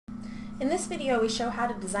In this video, we show how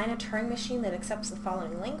to design a Turing machine that accepts the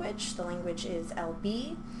following language. The language is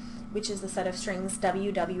LB, which is the set of strings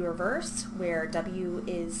WW reverse, where W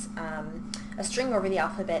is a string over the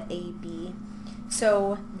alphabet AB.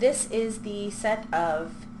 So this is the set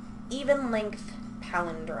of even length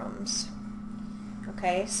palindromes.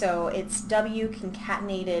 Okay, so it's W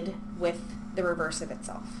concatenated with the reverse of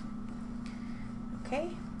itself.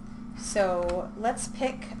 Okay, so let's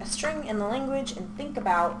pick a string in the language and think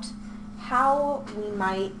about how we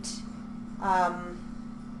might have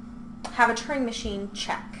a Turing machine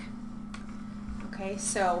check. Okay,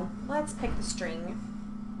 so let's pick the string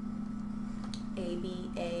A,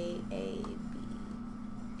 B, A, B,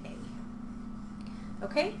 A.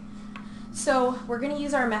 Okay, so we're going to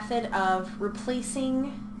use our method of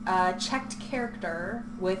replacing a checked character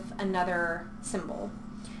with another symbol.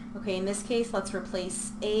 Okay, in this case, let's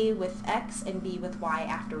replace A with X and B with Y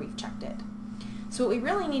after we've checked it. So what we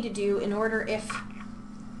really need to do in order, if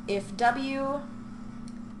W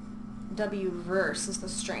reverse is the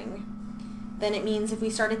string, then it means if we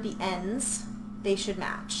start at the ends, they should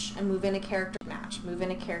match, and move in a character, match, move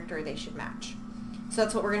in a character, they should match. So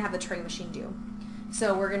that's what we're going to have the Turing machine do.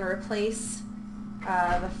 So we're going to replace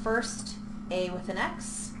the first A with an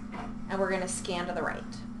X, and we're going to scan to the right.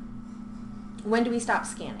 When do we stop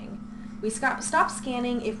scanning? We stop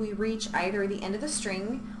scanning if we reach either the end of the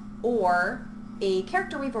string or a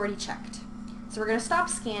character we've already checked. So we're going to stop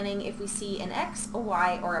scanning if we see an X, a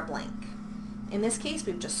Y, or a blank. In this case,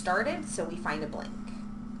 we've just started, so we find a blank.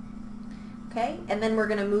 Okay, and then we're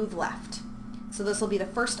going to move left. So this will be the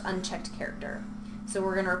first unchecked character. So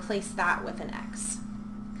we're going to replace that with an X.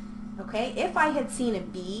 Okay, if I had seen a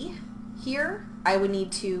B here, I would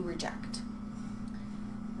need to reject.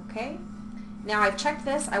 Okay, now I've checked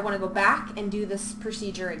this, I want to go back and do this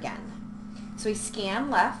procedure again. So we scan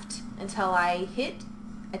left until I hit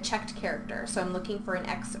a checked character. So I'm looking for an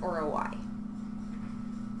X or a Y.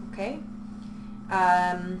 Okay?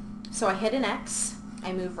 So I hit an X,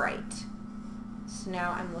 I move right. So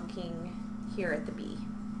now I'm looking here at the B.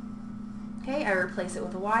 Okay, I replace it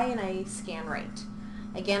with a Y and I scan right.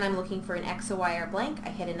 Again, I'm looking for an X, a Y, or blank. I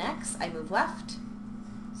hit an X, I move left.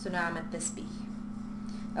 So now I'm at this B.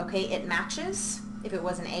 Okay, it matches. If it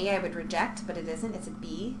was an A, I would reject, but it isn't. It's a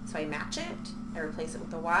B, so I match it. I replace it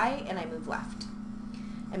with a Y, and I move left.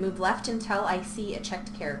 I move left until I see a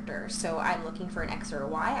checked character. So I'm looking for an X or a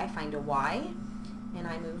Y. I find a Y, and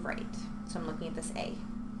I move right. So I'm looking at this A.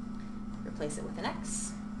 Replace it with an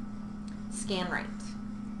X. Scan right.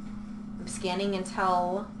 I'm scanning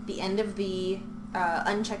until the end of the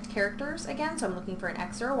unchecked characters again. So I'm looking for an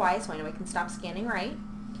X or a Y, so I know I can stop scanning right.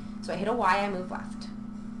 So I hit a Y, I move left.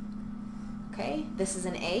 Okay, this is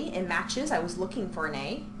an A, it matches. I was looking for an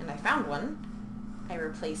A, and I found one. I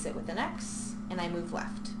replace it with an X, and I move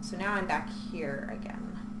left. So now I'm back here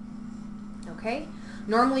again. Okay,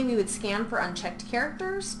 normally we would scan for unchecked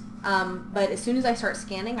characters, but as soon as I start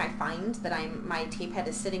scanning, I find that my tape head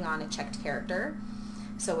is sitting on a checked character.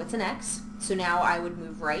 So it's an X, so now I would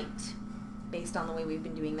move right, based on the way we've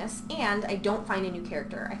been doing this, and I don't find a new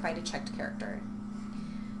character, I find a checked character.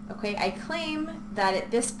 Okay, I claim that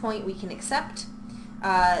at this point we can accept.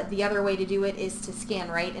 The other way to do it is to scan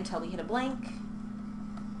right until we hit a blank,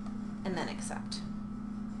 and then accept.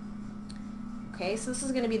 Okay, so this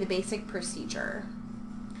is going to be the basic procedure.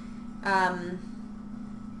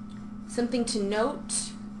 Something to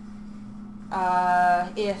note,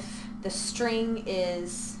 if the string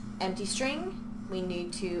is empty string, we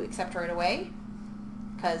need to accept right away,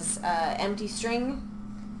 because empty string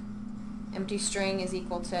is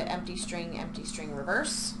equal to empty string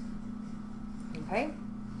reverse. Okay.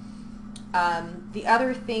 The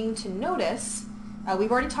other thing to notice,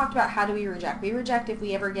 we've already talked about how do we reject. We reject if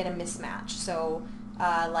we ever get a mismatch. So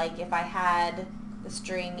like if I had the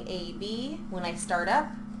string AB, when I start up,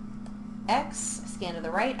 X, I scan to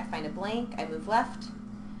the right, I find a blank, I move left.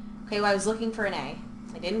 Okay, well I was looking for an A.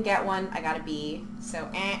 I didn't get one, I got a B, so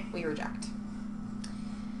we reject.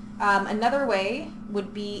 Another way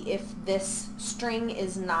would be if this string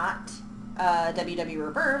is not WW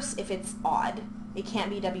reverse, if it's odd. It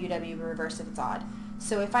can't be WW reverse if it's odd.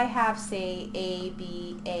 So if I have, say, A,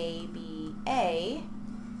 B, A, B, A,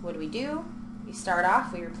 what do? We start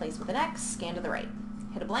off, we replace with an X, scan to the right.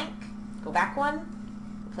 Hit a blank, go back one,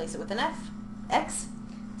 replace it with an X,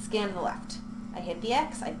 scan to the left. I hit the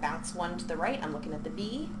X, I bounce one to the right, I'm looking at the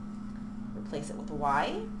B, replace it with a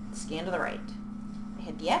Y, scan to the right. I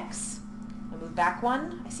hit the X, I move back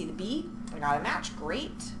one, I see the B, I got a match,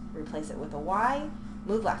 great. Replace it with a Y,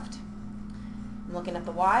 move left. I'm looking at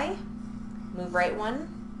the Y, move right one,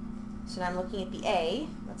 so now I'm looking at the A,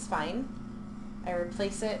 that's fine. I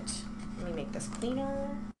replace it Let me make this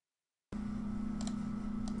cleaner.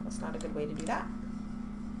 That's not a good way to do that.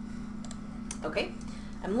 Okay,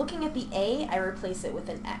 I'm looking at the A, I replace it with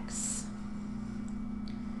an X.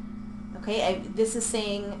 Okay, this is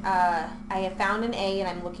saying I have found an A and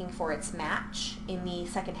I'm looking for its match in the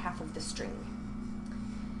second half of the string.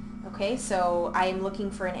 Okay, so I am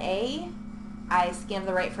looking for an A, I scan to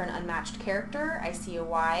the right for an unmatched character, I see a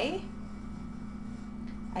Y,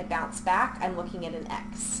 I bounce back, I'm looking at an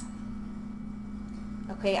X.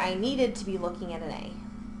 Okay, I needed to be looking at an A.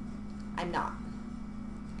 I'm not.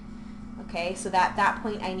 Okay, so at that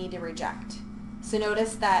point I need to reject. So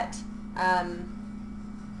notice that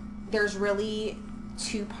there's really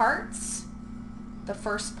two parts. The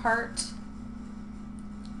first part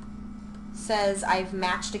says I've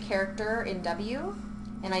matched a character in W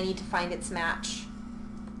and I need to find its match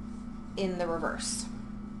in the reverse.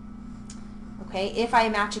 Okay, if I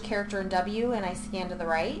match a character in W and I scan to the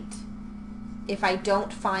right, if I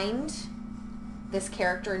don't find this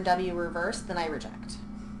character in W reverse, then I reject.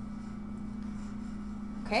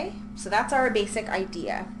 Okay, so that's our basic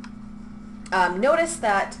idea. Notice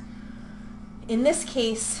that in this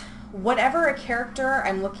case, whatever a character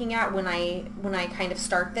I'm looking at when I kind of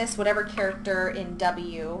start this, whatever character in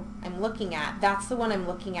W I'm looking at, that's the one I'm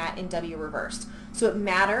looking at in W reversed. So it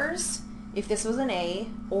matters if this was an A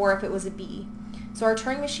or if it was a B. So our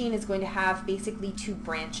Turing machine is going to have basically two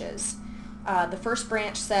branches. The first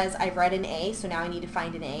branch says I've read an A, so now I need to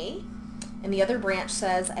find an A. And the other branch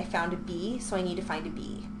says I found a B, so I need to find a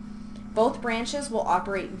B. Both branches will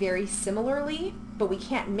operate very similarly, but we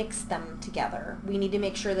can't mix them together. We need to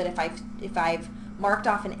make sure that if I've marked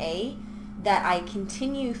off an A, that I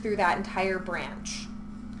continue through that entire branch.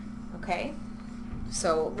 Okay?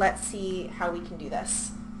 So let's see how we can do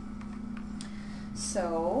this.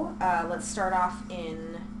 So let's start off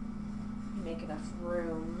in, make enough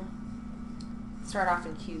room. Start off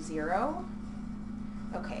in Q0.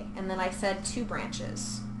 Okay, and then I said two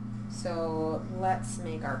branches. So let's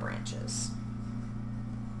make our branches.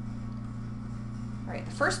 All right,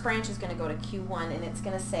 the first branch is going to go to Q1 and it's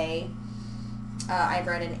going to say I've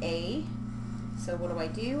read an A. So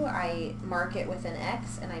what do? I mark it with an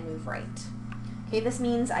X and I move right. Okay, this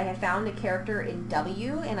means I have found a character in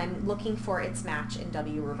W and I'm looking for its match in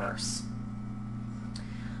W reverse.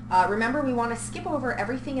 Remember, we want to skip over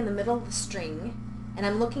everything in the middle of the string, and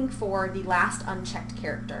I'm looking for the last unchecked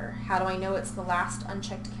character. How do I know it's the last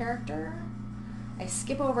unchecked character? I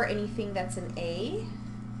skip over anything that's an A,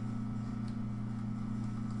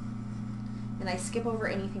 and I skip over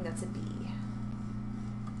anything that's a B.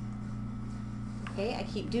 Okay, I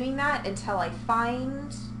keep doing that until I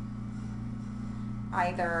find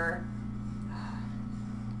either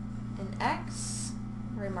an X,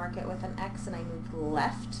 or I mark it with an X and I move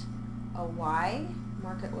left, a Y,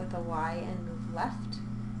 mark it with a Y and move left,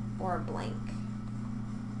 or a blank,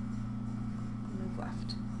 move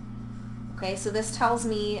left. Okay, so this tells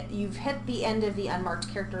me you've hit the end of the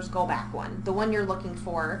unmarked characters, go back one. The one you're looking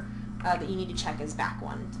for that you need to check is back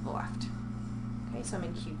one to the left. Okay, so I'm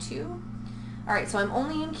in Q2. All right, so I'm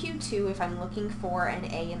only in Q2 if I'm looking for an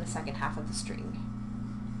A in the second half of the string.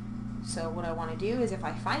 So what I want to do is if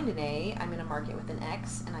I find an A, I'm going to mark it with an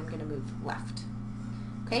X and I'm going to move left.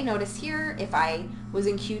 Okay, notice here, if I was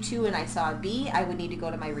in Q2 and I saw a B, I would need to go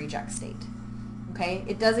to my reject state. Okay,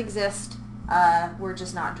 it does exist, we're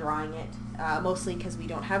just not drawing it, mostly because we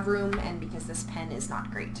don't have room and because this pen is not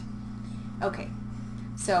great. Okay,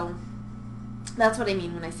 so that's what I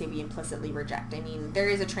mean when I say we implicitly reject. I mean, there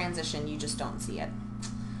is a transition, you just don't see it.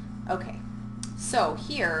 Okay, so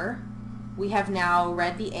here we have now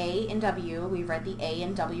read the A in W, we've read the A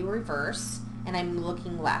in W reverse, and I'm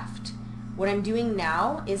looking left. What I'm doing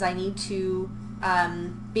now is I need to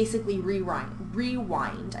basically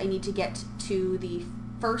rewind. I need to get to the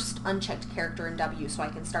first unchecked character in W so I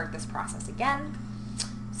can start this process again.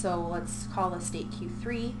 So let's call this state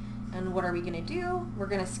Q3. And what are we going to do? We're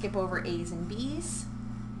going to skip over A's and B's.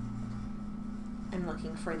 I'm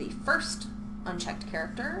looking for the first unchecked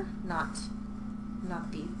character, not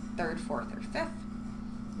the third, fourth, or fifth.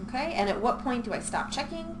 Okay, and at what point do I stop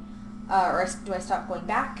checking? Or do I stop going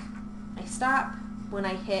back? I stop when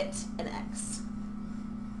I hit an X.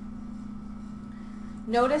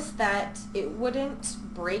 Notice that it wouldn't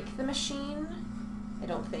break the machine, I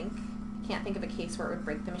don't think. I can't think of a case where it would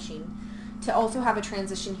break the machine. To also have a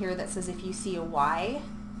transition here that says if you see a Y,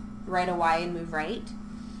 write a Y and move right.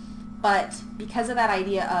 But because of that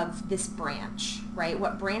idea of this branch, right?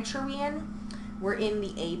 What branch are we in? We're in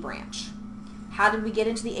the A branch. How did we get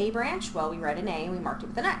into the A branch? Well, we read an A and we marked it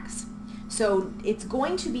with an X. So it's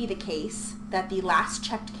going to be the case that the last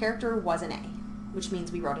checked character was an A. which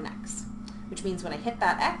means we wrote an X, which means when I hit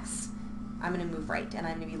that X, I'm going to move right, and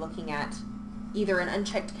I'm going to be looking at either an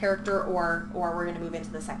unchecked character or we're going to move into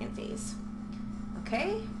the second phase.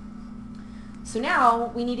 Okay? So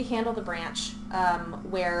now we need to handle the branch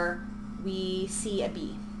where we see a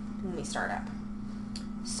B when we start up.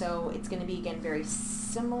 So it's going to be, again, very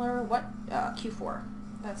similar. Q4.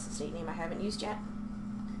 That's the state name I haven't used yet.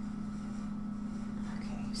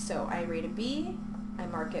 Okay, so I rate a B. I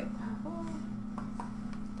mark it. Oh,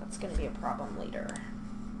 that's going to be a problem later.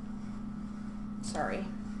 Sorry.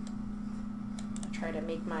 I'll try to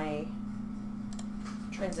make my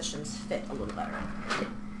transitions fit a little better.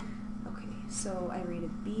 Okay, so I rate a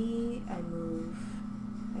B. I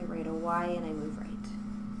write a Y, and I move right.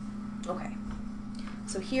 Okay.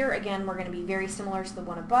 So here, again, we're going to be very similar to the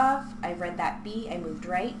one above. I read that B, I moved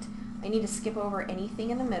right. I need to skip over anything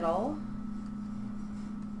in the middle.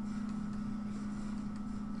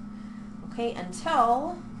 Okay,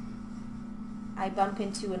 until I bump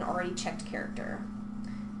into an already checked character.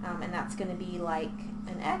 And that's going to be like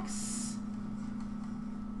an X,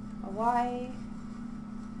 a Y,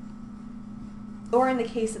 or in the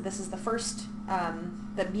case that this is the first,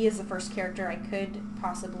 that B is the first character, I could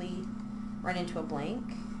possibly run into a blank.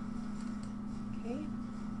 Okay.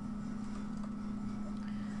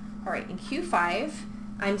 All right, in Q5,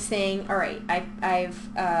 I'm saying, all right,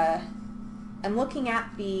 I'm looking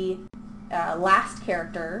at the last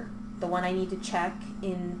character, the one I need to check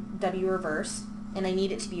in W reverse, and I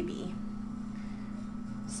need it to be a B.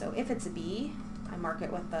 So if it's a B, I mark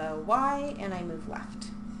it with a Y, and I move left.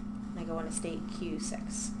 And I go into state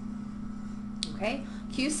Q6. Okay,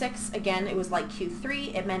 Q6, again, it was like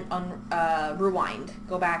Q3. It meant rewind.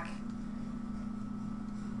 Go back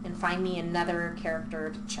and find me another character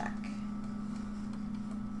to check.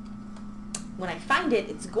 When I find it,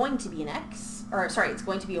 it's going to be an X, or sorry, it's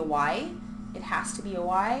going to be a Y. It has to be a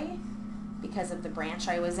Y because of the branch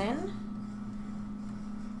I was in.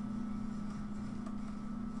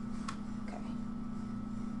 Okay.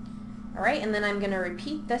 All right, and then I'm going to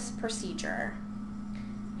repeat this procedure.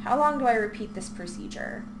 How long do I repeat this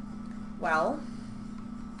procedure? Well,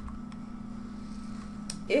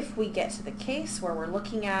 if we get to the case where we're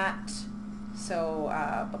looking at, so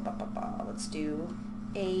let's do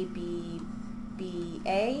A, B, B,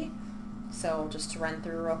 A. So just to run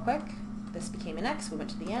through real quick, this became an X, we went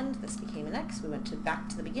to the end, this became an X, we went back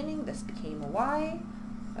to the beginning, this became a Y.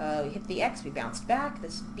 We hit the X, we bounced back,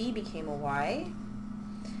 this B became a Y.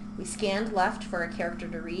 We scanned left for a character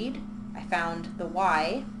to read. I found the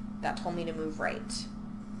Y, that told me to move right.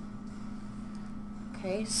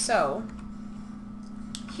 Okay, so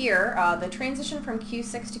here, the transition from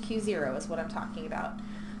Q6 to Q0 is what I'm talking about.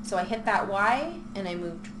 So I hit that Y and I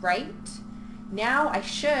moved right. Now I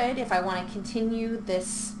should, if I want to continue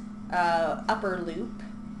this upper loop,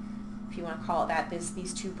 if you want to call it that,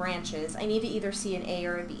 these two branches, I need to either see an A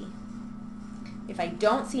or a B. If I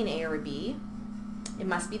don't see an A or a B, it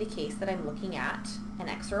must be the case that I'm looking at an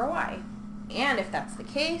X or a Y. And if that's the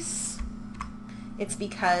case, it's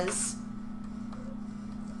because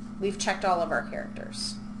we've checked all of our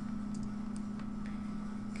characters.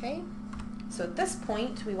 Okay, so at this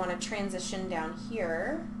point, we want to transition down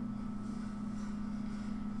here.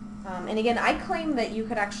 And again, I claim that you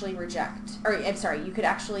could actually reject, or I'm sorry, you could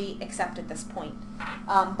actually accept at this point.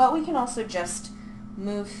 But we can also just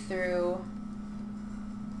move through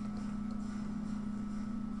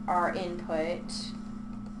our input.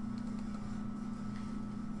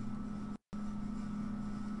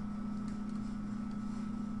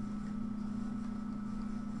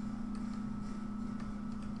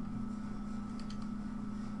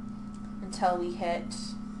 Until we hit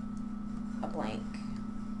a blank.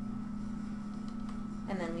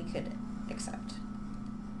 And then we could accept.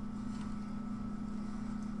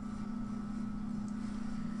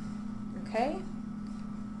 Okay?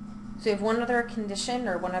 So we have one other condition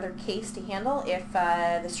or one other case to handle. If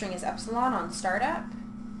the string is epsilon on startup,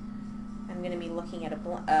 I'm going to be looking at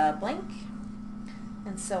a blank.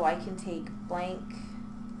 And so I can take blank,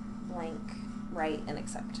 blank, right, and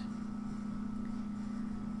accept.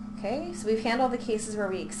 Okay, so we've handled the cases where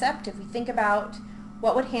we accept. If we think about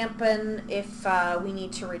what would happen if we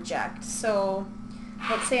need to reject. So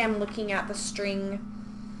let's say I'm looking at the string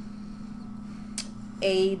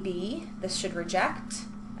A, B. This should reject.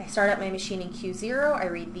 I start up my machine in Q0. I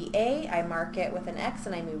read the A. I mark it with an X,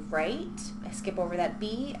 and I move right. I skip over that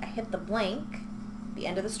B. I hit the blank, the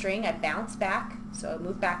end of the string. I bounce back. So I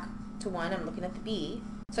move back to 1. I'm looking at the B.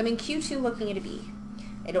 So I'm in Q2 looking at a B.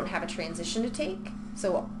 I don't have a transition to take.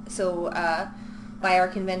 So by our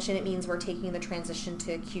convention, it means we're taking the transition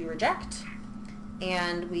to Q reject,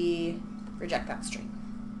 and we reject that string.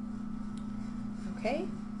 Okay.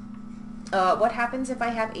 What happens if I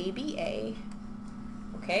have ABA?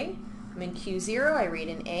 Okay, I'm in Q0, I read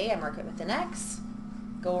an A, I mark it with an X,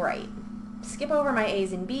 go right. Skip over my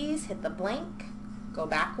A's and B's, hit the blank, go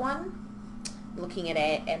back one. Looking at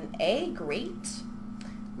an A, great.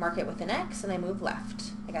 Mark it with an X, and I move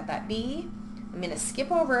left. I got that B. I'm going to skip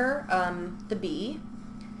over the B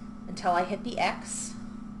until I hit the X.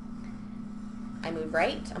 I move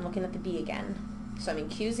right. I'm looking at the B again. So I'm in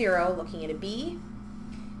Q0, looking at a B.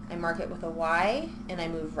 I mark it with a Y, and I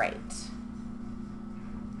move right.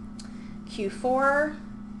 Q4,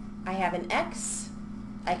 I have an X.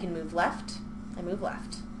 I can move left. I move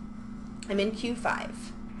left. I'm in Q5.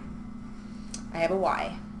 I have a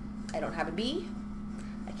Y. I don't have a B.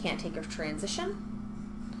 I can't take a transition.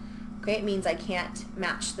 Okay, it means I can't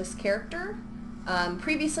match this character.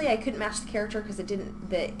 Previously, I couldn't match the character because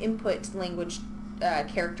the input language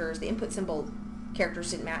characters, the input symbol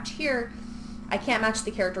characters didn't match. Here, I can't match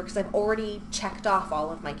the character because I've already checked off all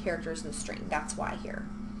of my characters in the string. That's why here.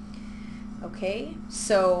 Okay,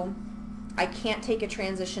 so I can't take a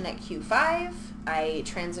transition at Q5. I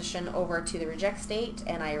transition over to the reject state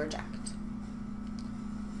and I reject.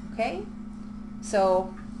 Okay,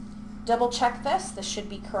 so double check this. This should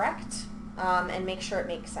be correct, and make sure it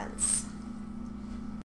makes sense.